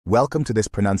Welcome to this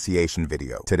pronunciation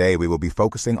video. Today we will be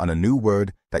focusing on a new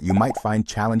word that you might find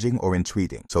challenging or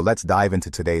intriguing. So let's dive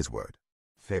into today's word.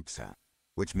 Cepsa,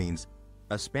 which means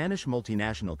a Spanish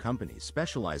multinational company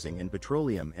specializing in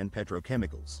petroleum and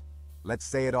petrochemicals. Let's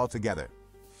say it all together.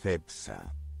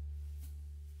 Cepsa.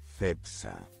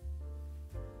 Cepsa.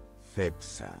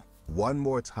 Cepsa. One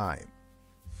more time.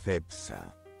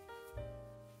 Cepsa.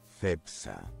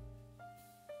 Cepsa.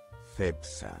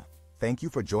 Cepsa. Thank you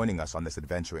for joining us on this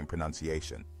adventure in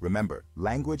pronunciation. Remember,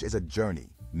 language is a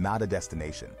journey, not a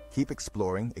destination. Keep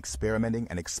exploring, experimenting,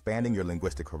 and expanding your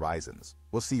linguistic horizons.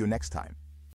 We'll see you next time.